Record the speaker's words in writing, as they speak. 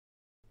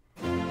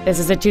This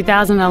is a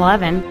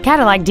 2011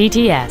 Cadillac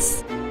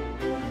DTS.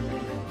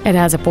 It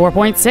has a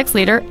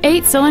 4.6-liter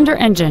 8-cylinder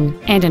engine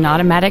and an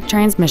automatic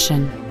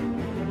transmission.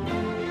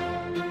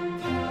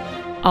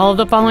 All of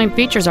the following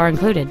features are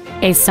included: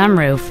 a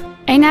sunroof,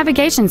 a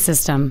navigation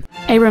system,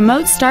 a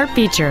remote start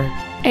feature,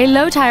 a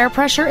low tire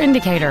pressure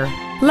indicator,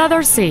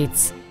 leather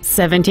seats,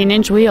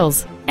 17-inch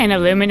wheels, an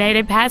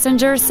illuminated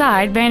passenger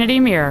side vanity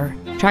mirror,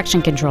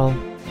 traction control,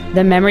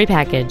 the memory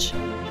package,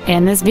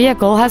 and this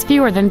vehicle has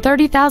fewer than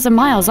 30,000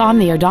 miles on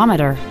the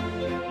odometer.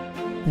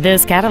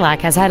 This Cadillac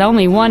has had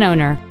only one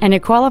owner, and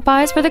it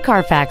qualifies for the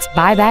Carfax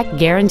buyback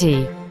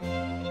guarantee.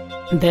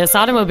 This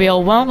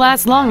automobile won't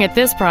last long at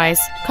this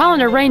price. Call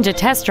and arrange a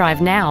test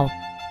drive now.